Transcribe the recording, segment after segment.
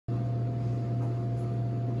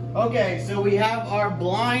Okay, so we have our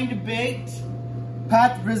blind baked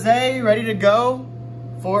pâte brisée ready to go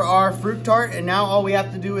for our fruit tart, and now all we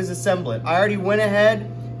have to do is assemble it. I already went ahead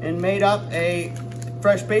and made up a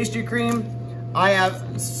fresh pastry cream. I have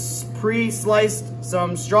pre-sliced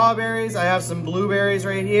some strawberries. I have some blueberries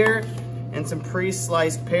right here and some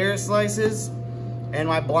pre-sliced pear slices and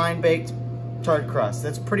my blind baked tart crust.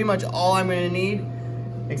 That's pretty much all I'm gonna need,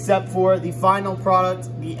 except for the final product,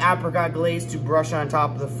 the apricot glaze to brush on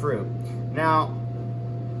top of the fruit. Now,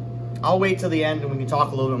 I'll wait till the end and we can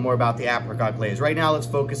talk a little bit more about the apricot glaze. Right now, let's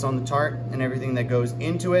focus on the tart and everything that goes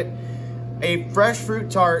into it. A fresh fruit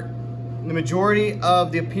tart, the majority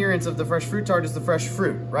of the appearance of the fresh fruit tart is the fresh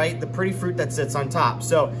fruit, right? The pretty fruit that sits on top.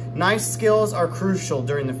 So knife skills are crucial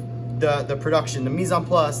during the production, the mise en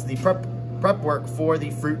place, the prep work for the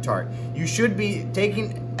fruit tart. You should be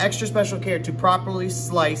taking extra special care to properly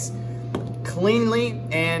slice cleanly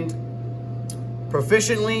and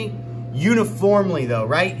proficiently, uniformly though,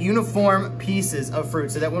 right? Uniform pieces of fruit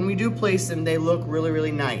so that when we do place them, they look really,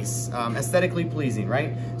 really nice, aesthetically pleasing,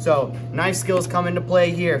 right? So knife skills come into play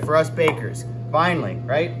here for us bakers, finally,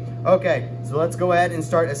 right? Okay, so let's go ahead and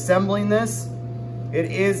start assembling this. It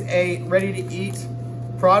is a ready to eat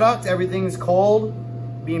product. Everything is cold,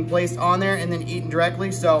 being placed on there and then eaten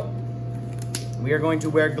directly. So we are going to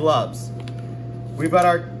wear gloves. We've got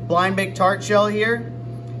our blind baked tart shell here.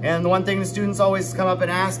 And the one thing the students always come up and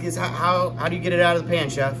ask is, how do you get it out of the pan,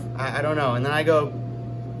 chef? I don't know. And then I go,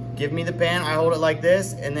 give me the pan. I hold it like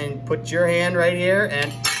this and then put your hand right here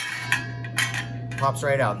and pops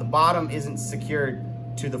right out. The bottom isn't secured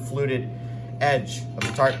to the fluted edge of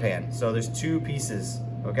the tart pan. So there's two pieces,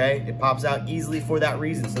 okay? It pops out easily for that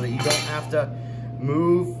reason, so that you don't have to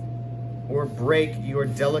move or break your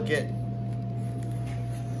delicate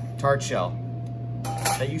tart shell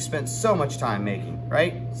that you spent so much time making,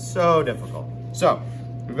 right? So difficult. So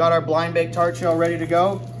we've got our blind baked tart shell ready to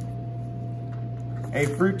go. A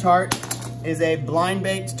fruit tart is a blind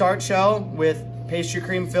baked tart shell with pastry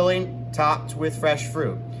cream filling topped with fresh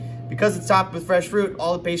fruit. Because it's topped with fresh fruit,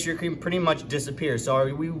 all the pastry cream pretty much disappears. So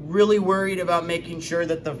are we really worried about making sure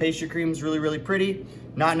that the pastry cream is really, really pretty?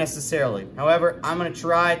 Not necessarily. However, I'm gonna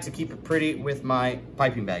try to keep it pretty with my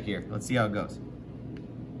piping bag here. Let's see how it goes.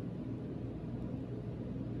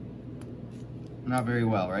 Not very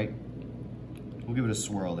well, right? We'll give it a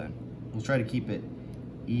swirl then. We'll try to keep it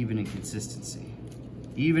even in consistency,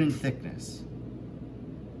 even in thickness.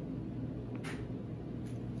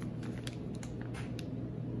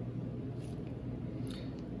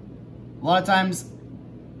 A lot of times,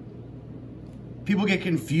 people get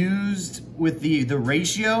confused with the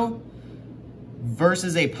ratio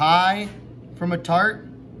versus a pie from a tart.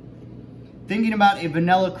 Thinking about a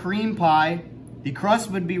vanilla cream pie, the crust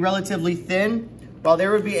would be relatively thin, while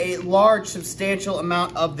there would be a large, substantial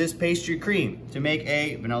amount of this pastry cream to make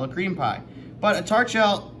a vanilla cream pie. But a tart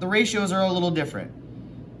shell, the ratios are a little different.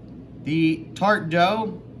 The tart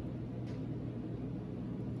dough,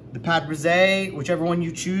 the pâte brisée, whichever one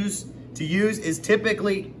you choose to use, is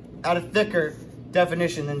typically at a thicker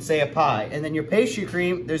definition than, say, a pie. And then your pastry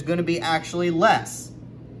cream, there's gonna be actually less.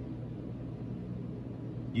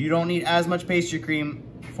 You don't need as much pastry cream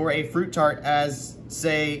for a fruit tart as,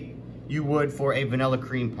 say, you would for a vanilla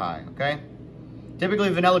cream pie, okay? Typically,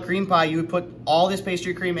 vanilla cream pie, you would put all this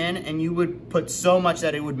pastry cream in and you would put so much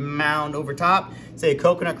that it would mound over top. Say a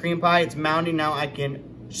coconut cream pie, it's mounding. Now I can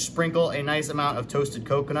sprinkle a nice amount of toasted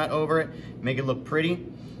coconut over it, make it look pretty.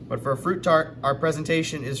 But for a fruit tart, our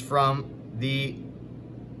presentation is from the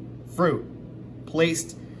fruit,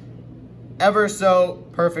 placed ever so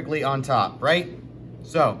perfectly on top, right?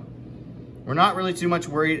 So, we're not really too much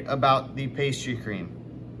worried about the pastry cream.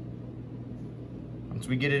 Once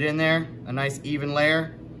we get it in there, a nice even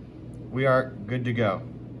layer, we are good to go.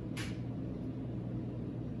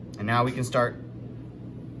 And now we can start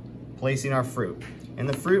placing our fruit. And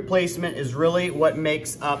the fruit placement is really what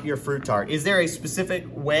makes up your fruit tart. Is there a specific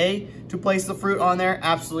way to place the fruit on there?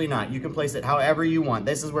 Absolutely not. You can place it however you want.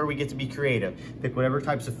 This is where we get to be creative. Pick whatever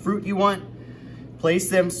types of fruit you want. Place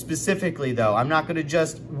them specifically though. I'm not gonna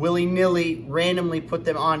just willy-nilly randomly put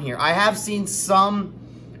them on here. I have seen some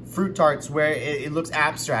fruit tarts where it looks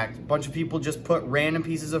abstract. A bunch of people just put random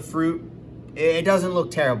pieces of fruit. It doesn't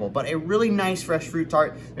look terrible, but a really nice fresh fruit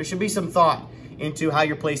tart, there should be some thought into how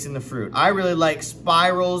you're placing the fruit. I really like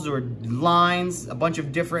spirals or lines, a bunch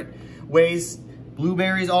of different ways.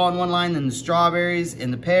 Blueberries all in one line, then the strawberries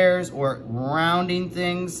and the pears, or rounding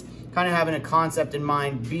things, kind of having a concept in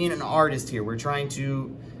mind. Being an artist here, we're trying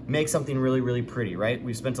to make something really, really pretty, right?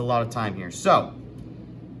 We've spent a lot of time here. So,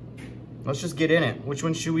 let's just get in it. Which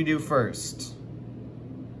one should we do first?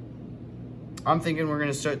 I'm thinking we're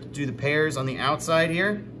gonna start to do the pears on the outside here,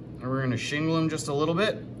 and we're gonna shingle them just a little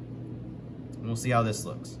bit, and we'll see how this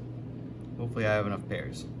looks. Hopefully I have enough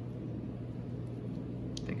pears.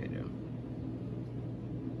 I think I do.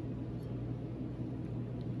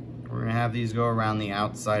 We're gonna have these go around the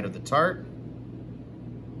outside of the tart.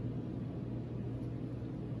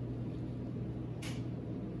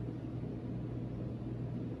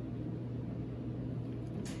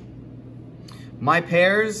 My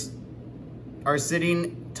pears are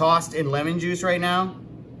sitting tossed in lemon juice right now.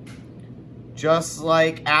 Just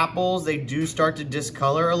like apples, they do start to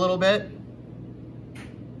discolor a little bit.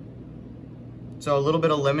 So a little bit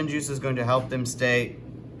of lemon juice is going to help them stay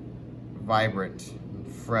vibrant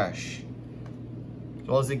and fresh. As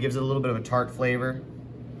well as it gives it a little bit of a tart flavor.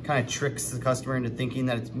 Kind of tricks the customer into thinking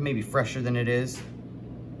that it's maybe fresher than it is.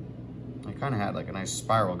 I kind of had like a nice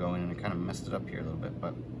spiral going and it kind of messed it up here a little bit,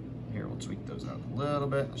 but here, we'll tweak those out a little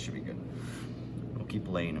bit. That should be good. We'll keep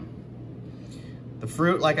laying them. The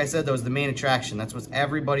fruit, like I said, though, is the main attraction. That's what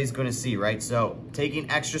everybody's going to see, right? So taking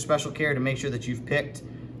extra special care to make sure that you've picked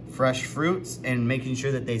fresh fruits and making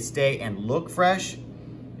sure that they stay and look fresh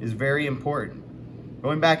is very important.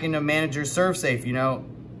 Going back into manager serve safe, you know,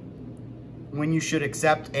 when you should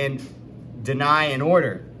accept and deny an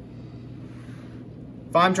order.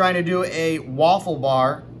 If I'm trying to do a waffle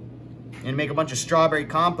bar and make a bunch of strawberry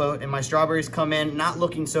compote and my strawberries come in not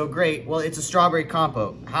looking so great, well, it's a strawberry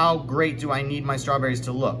compote. How great do I need my strawberries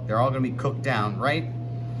to look? They're all gonna be cooked down, right?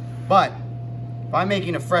 But if I'm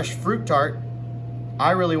making a fresh fruit tart,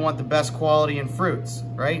 I really want the best quality in fruits,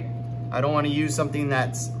 right? I don't wanna use something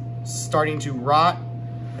that's starting to rot,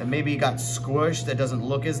 that maybe got squished, that doesn't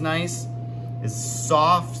look as nice, is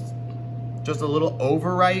soft, just a little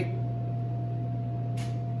overripe.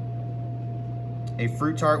 A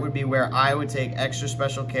fruit tart would be where I would take extra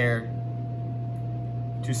special care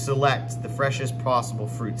to select the freshest possible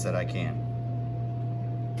fruits that I can.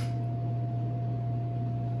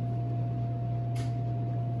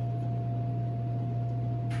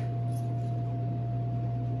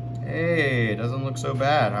 Hey, it doesn't look so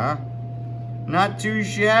bad, huh? Not too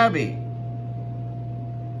shabby.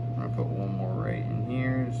 I'm gonna put one more right in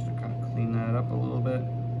here just to kind of clean that up a little bit.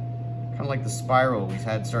 Kind of like the spiral we've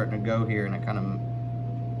had starting to go here, and I kind of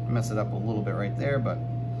mess it up a little bit right there, but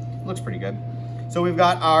it looks pretty good. So we've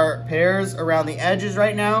got our pears around the edges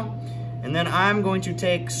right now, and then I'm going to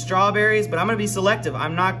take strawberries, but I'm going to be selective.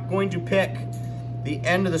 I'm not going to pick the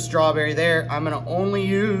end of the strawberry there. I'm going to only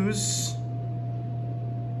use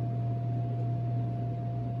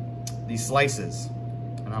these slices,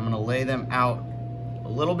 and I'm going to lay them out a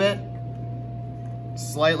little bit,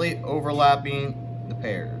 slightly overlapping the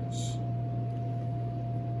pears.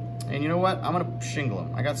 And you know what? I'm gonna shingle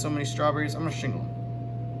them. I got so many strawberries, I'm gonna shingle them.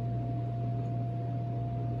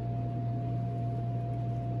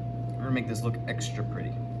 I'm gonna make this look extra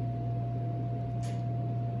pretty.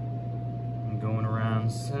 I'm going around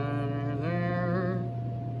center there.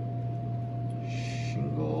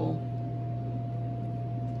 Shingle.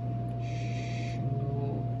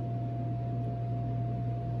 Shingle.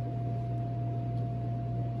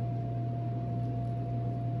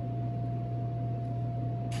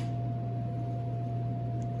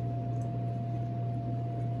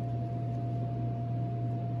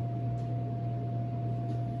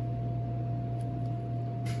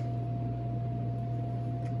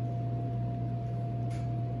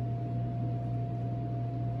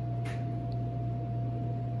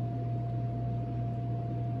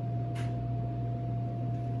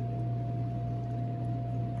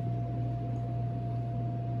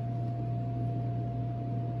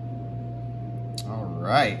 All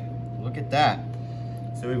right, look at that.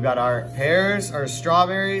 So we've got our pears, our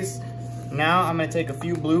strawberries. Now I'm gonna take a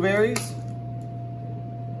few blueberries.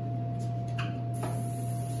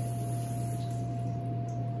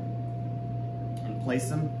 And place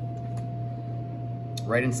them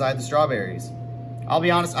right inside the strawberries. I'll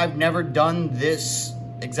be honest, I've never done this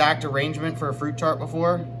exact arrangement for a fruit tart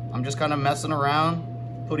before. I'm just kind of messing around,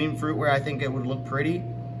 putting fruit where I think it would look pretty.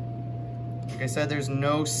 Like I said, there's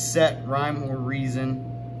no set rhyme or reason.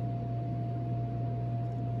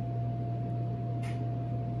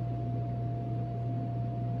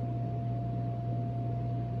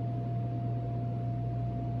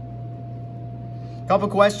 Couple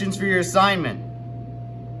questions for your assignment.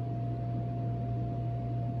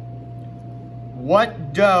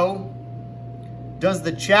 What dough does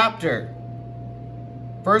the chapter?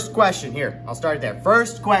 First question, here, I'll start there.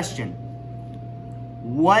 First question.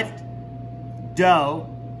 What dough,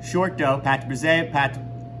 short dough, pâte brisée, pâte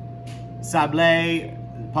sablée,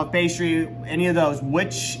 puff pastry, any of those,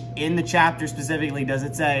 which in the chapter specifically does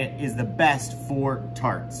it say is the best for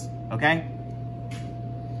tarts, okay?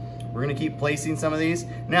 We're gonna keep placing some of these.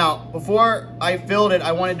 Now, before I filled it,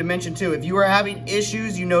 I wanted to mention too, if you are having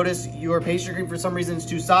issues, you notice your pastry cream for some reason is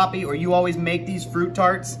too soppy, or you always make these fruit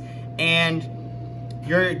tarts and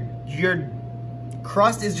your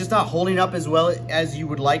crust is just not holding up as well as you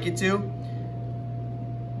would like it to,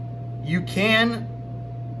 you can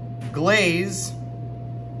glaze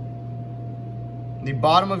the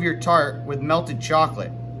bottom of your tart with melted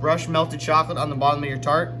chocolate. Brush melted chocolate on the bottom of your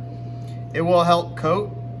tart. It will help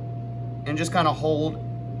coat and just kind of hold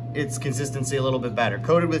its consistency a little bit better.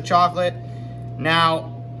 Coated with chocolate.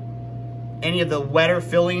 Now, any of the wetter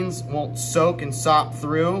fillings won't soak and sop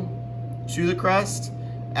through to the crust,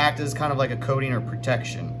 act as kind of like a coating or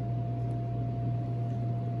protection.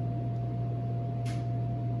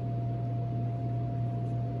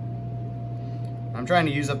 I'm trying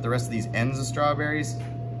to use up the rest of these ends of strawberries.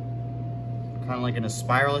 Kind of like in a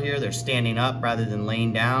spiral here. They're standing up rather than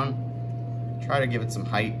laying down. Try to give it some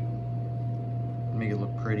height. Make it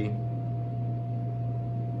look pretty.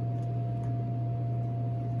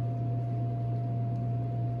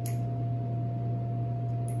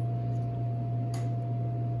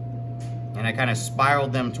 And I kind of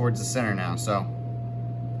spiraled them towards the center now, so.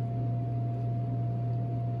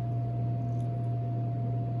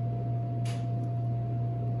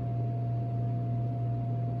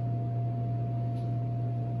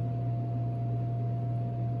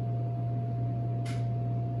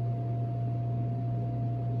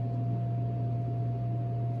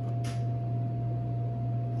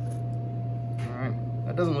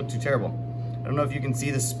 That doesn't look too terrible. I don't know if you can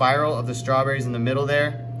see the spiral of the strawberries in the middle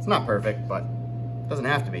there. It's not perfect, but it doesn't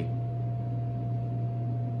have to be.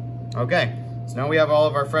 Okay, so now we have all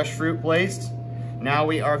of our fresh fruit placed. Now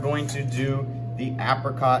we are going to do the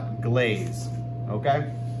apricot glaze,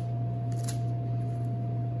 okay?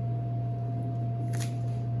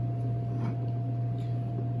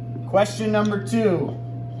 Question number two.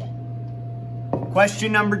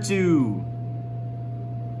 Question number two.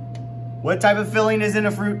 What type of filling is in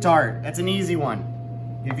a fruit tart? That's an easy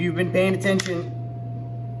one. If you've been paying attention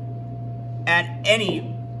at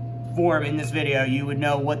any form in this video, you would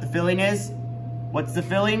know what the filling is, what's the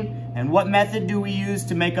filling, and what method do we use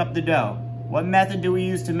to make up the dough? What method do we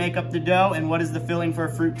use to make up the dough, and what is the filling for a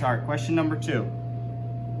fruit tart? Question number two.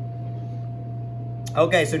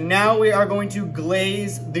 Okay, so now we are going to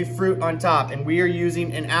glaze the fruit on top, and we are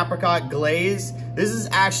using an apricot glaze. This is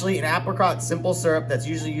actually an apricot simple syrup that's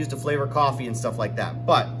usually used to flavor coffee and stuff like that.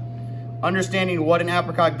 But understanding what an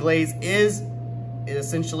apricot glaze is, it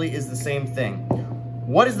essentially is the same thing.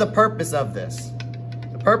 What is the purpose of this?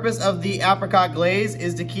 The purpose of the apricot glaze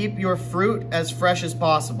is to keep your fruit as fresh as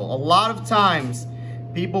possible. A lot of times,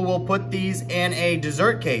 people will put these in a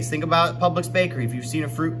dessert case. Think about Publix Bakery. If you've seen a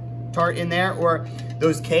fruit tart in there, or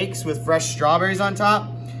those cakes with fresh strawberries on top,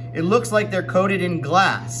 it looks like they're coated in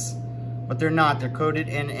glass, but they're not. They're coated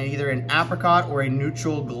in either an apricot or a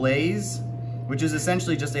neutral glaze, which is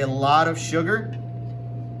essentially just a lot of sugar.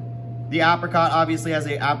 The apricot obviously has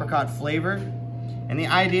an apricot flavor, and the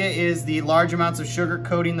idea is the large amounts of sugar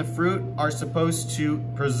coating the fruit are supposed to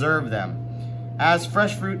preserve them. As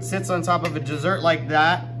fresh fruit sits on top of a dessert like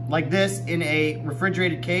that, like this, in a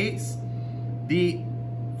refrigerated case, the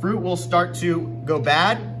fruit will start to go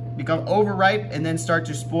bad, become overripe, and then start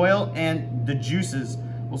to spoil, and the juices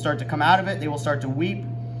will start to come out of it. They will start to weep.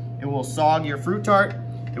 It will sog your fruit tart.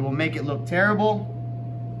 It will make it look terrible.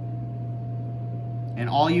 And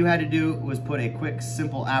all you had to do was put a quick,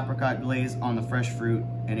 simple apricot glaze on the fresh fruit,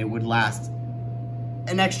 and it would last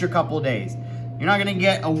an extra couple of days. You're not gonna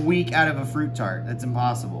get a week out of a fruit tart. That's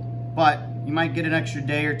impossible. But you might get an extra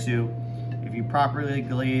day or two if you properly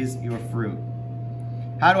glaze your fruit.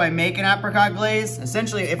 How do I make an apricot glaze?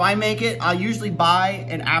 Essentially, if I make it, I'll usually buy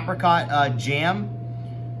an apricot jam.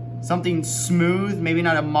 Something smooth, maybe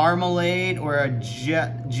not a marmalade or a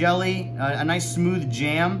jelly, a nice smooth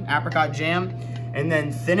jam, apricot jam, and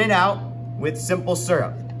then thin it out with simple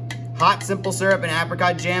syrup. Hot simple syrup and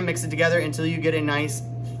apricot jam, mix it together until you get a nice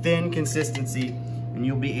thin consistency, and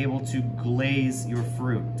you'll be able to glaze your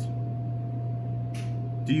fruit.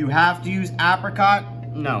 Do you have to use apricot?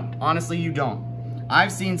 No, honestly you don't.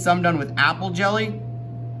 I've seen some done with apple jelly.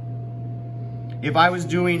 If I was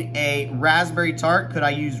doing a raspberry tart, could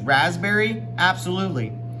I use raspberry?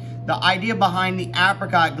 Absolutely. The idea behind the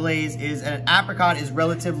apricot glaze is an apricot is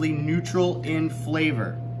relatively neutral in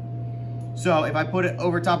flavor. So if I put it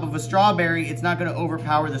over top of a strawberry, it's not gonna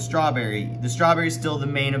overpower the strawberry. The strawberry is still the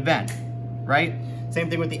main event, right? Same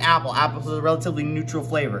thing with the apple. Apple is a relatively neutral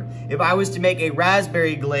flavor. If I was to make a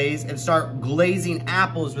raspberry glaze and start glazing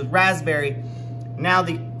apples with raspberry, now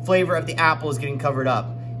the flavor of the apple is getting covered up.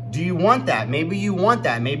 Do you want that? Maybe you want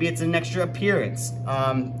that. Maybe it's an extra appearance.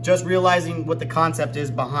 Just realizing what the concept is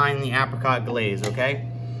behind the apricot glaze, okay?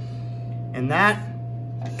 And that,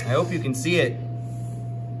 I hope you can see it,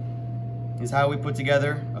 is how we put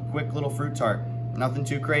together a quick little fruit tart. Nothing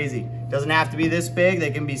too crazy. Doesn't have to be this big.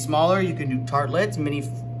 They can be smaller. You can do tartlets, mini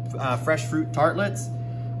fresh fruit tartlets.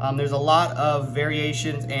 There's a lot of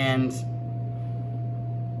variations and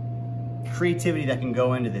creativity that can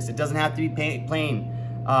go into this. It doesn't have to be plain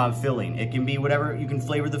filling. It can be whatever. You can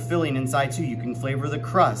flavor the filling inside too. You can flavor the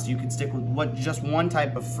crust. You can stick with just one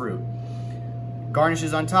type of fruit.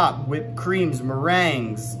 Garnishes on top, whipped creams,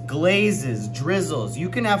 meringues, glazes, drizzles. You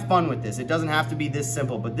can have fun with this. It doesn't have to be this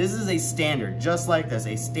simple, but this is a standard, just like this,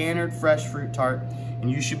 a standard fresh fruit tart,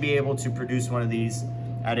 and you should be able to produce one of these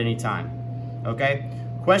at any time, okay?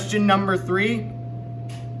 Question number 3.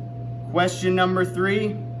 Question number 3.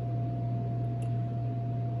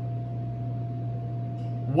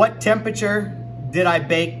 What temperature did I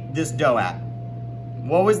bake this dough at?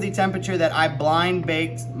 What was the temperature that I blind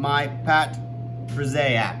baked my pâte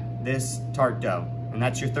brisée at, this tart dough? And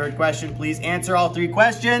that's your third question. Please answer all 3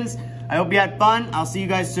 questions. I hope you had fun. I'll see you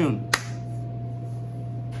guys soon.